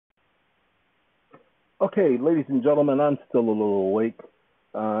Okay, ladies and gentlemen, I'm still a little awake.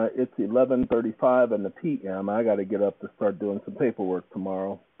 It's 11:35 in the p.m. I got to get up to start doing some paperwork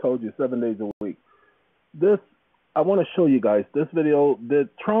tomorrow. Told you 7 days a week. I want to show you guys this video. Did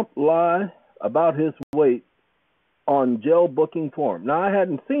Trump lie about his weight on jail booking form? Now, I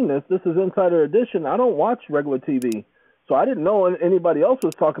hadn't seen this. This is Insider Edition. I don't watch regular TV, so I didn't know anybody else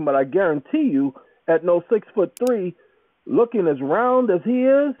was talking, but I guarantee you, at no 6'3", looking as round as he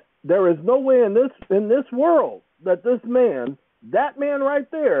is, there is no way in this world that this man, that man right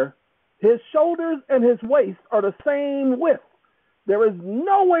there, his shoulders and his waist are the same width. There is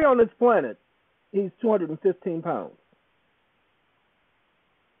no way on this planet he's 215 pounds.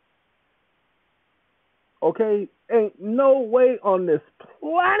 Okay? Ain't no way on this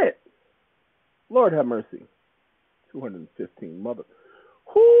planet. Lord have mercy. 215 mother.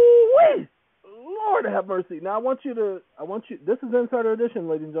 Whoo-wee! Lord have mercy. Now I want you, this is Insider Edition,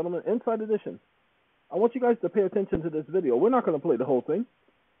 ladies and gentlemen, Insider Edition. I want you guys to pay attention to this video. We're not going to play the whole thing.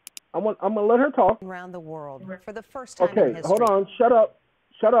 I'm going to let her talk. Around the world for the first time in history. Okay, hold on. Shut up.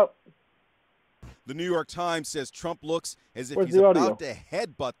 Shut up. The New York Times says Trump looks as if Where's he's the audio? about to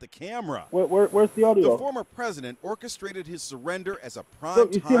headbutt the camera. Where's the audio? The former president orchestrated his surrender as a prime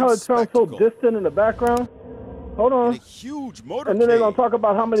Look, you see how it sounds so distant in the background? Hold on. In a huge motorcade, and then they're going to talk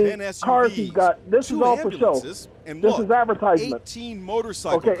about how many cars he's got. This is all for show. And this look, is advertisement. 18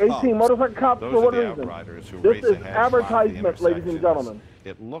 motorcycle cops. Okay, 18 motorcycle cops for what reason? This is advertisement, ladies and gentlemen.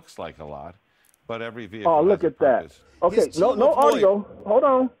 It looks like a lot, but every vehicle Oh, look at that. Okay, no audio. Hold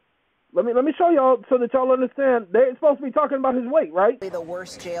on. Let me show y'all so that y'all understand. They're supposed to be talking about his weight, right? The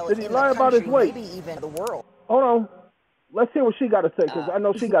worst jail Did he lie about his weight? Maybe even the world. Hold on. Let's hear what she got to say, because I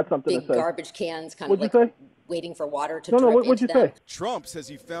know she got something to say. Big garbage cans, kind What'd of like you say? waiting for water to drip into what'd you them. say? Trump says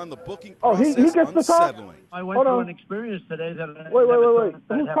he found the booking he process gets to talk? unsettling. I went through an experience today that I wait.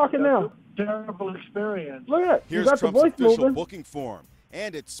 Who's talking now? Terrible experience. Look at Here's you got Trump's the voice official moving. booking form,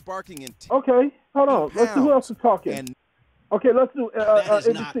 and it's sparking in. Okay, hold on. Let's see who else is talking. And okay, let's do. That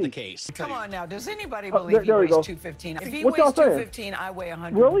is not the case. Come on now, does anybody believe he weighs 215? If he What weighs y'all saying? 215, I weigh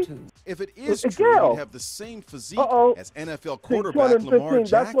 102. Really? if it is true, he'd have the same physique as NFL quarterback Lamar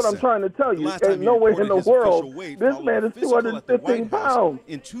Jackson. That's what I'm trying to tell you. Last Ain't time no way in reported the his world official weight this followed man a is physical at the 215 White House pounds.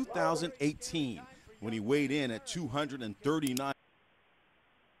 in 2018, when he weighed in at 239.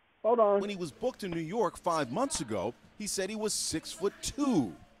 Hold on. When he was booked in New York 5 months ago, he said he was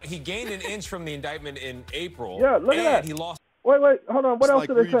 6'2". He gained an inch from the indictment in April. Yeah, look at that. He lost. Wait, hold on. What else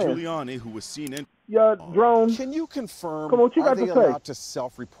are they saying? Giuliani, who was seen in. Yeah, drone. Can you confirm? Come on, what you got are they to say? allowed to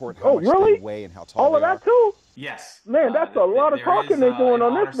self-report how much really? they weigh and how tall All of they are? that too? Yes. Man, that's a lot of talking they're doing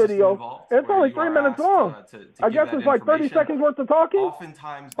on this video. It's only 3 minutes long. I guess it's like 30 seconds worth of talking.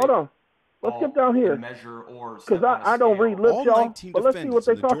 Oftentimes. Hold on. Let's skip down here. Because I don't read lips, y'all. But let's see what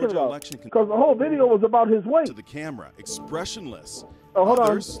they're talking about. Because the whole video was about his weight. To the camera, expressionless. Oh, hold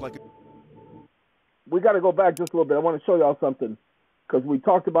Others, on. like we got to go back just a little bit. I want to show y'all something. Because we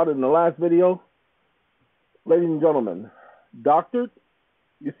talked about it in the last video. Ladies and gentlemen, doctored.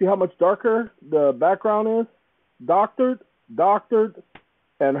 You see how much darker the background is? Doctored,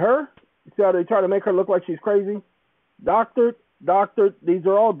 and her. You see how they try to make her look like she's crazy? Doctored. These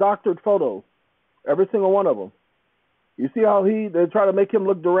are all doctored photos. Every single one of them. You see how they try to make him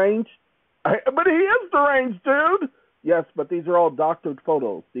look deranged? But he is deranged, dude. Yes, but these are all doctored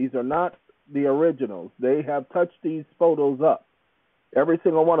photos. These are not the originals. They have touched these photos up. Every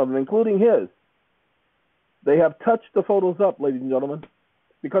single one of them, including his. They have touched the photos up, ladies and gentlemen,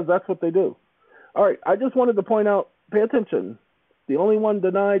 because that's what they do. All right, I just wanted to point out, pay attention. The only one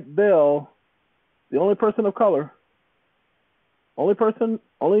denied bail, the only person of color, only person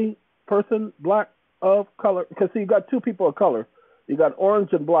black of color, because see, you got two people of color. You got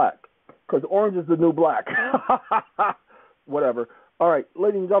orange and black, because orange is the new black. Whatever. All right,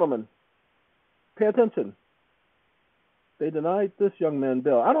 ladies and gentlemen, pay attention. They denied this young man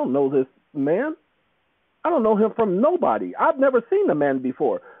bail. I don't know this man. I don't know him from nobody. I've never seen the man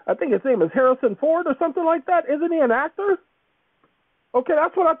before. I think his name is Harrison Ford or something like that. Isn't he an actor? Okay,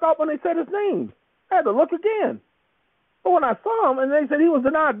 that's what I thought when they said his name. I had to look again. But when I saw him and they said he was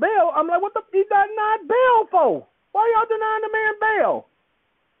denied bail, I'm like, what the he denied bail for? Why y'all denying the man bail?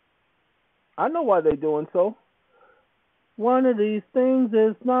 I know why they doing so. One of these things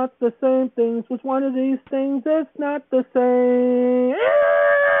is not the same things. Which one of these things is not the same?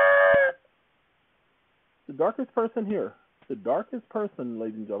 The darkest person here. The darkest person,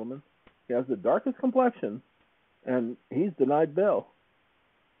 ladies and gentlemen. He has the darkest complexion, and he's denied bail.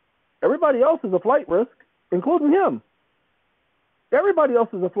 Everybody else is a flight risk, including him. Everybody else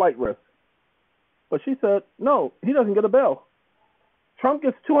is a flight risk. But she said, no, he doesn't get a bail. Trump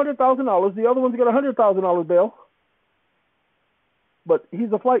gets $200,000. The other one's got $100,000 bail. But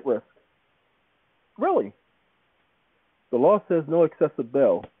he's a flight risk. Really? The law says no excessive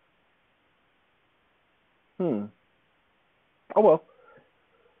bail. Oh, well.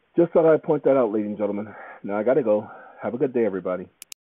 Just thought I'd point that out, ladies and gentlemen. Now I got to go. Have a good day, everybody.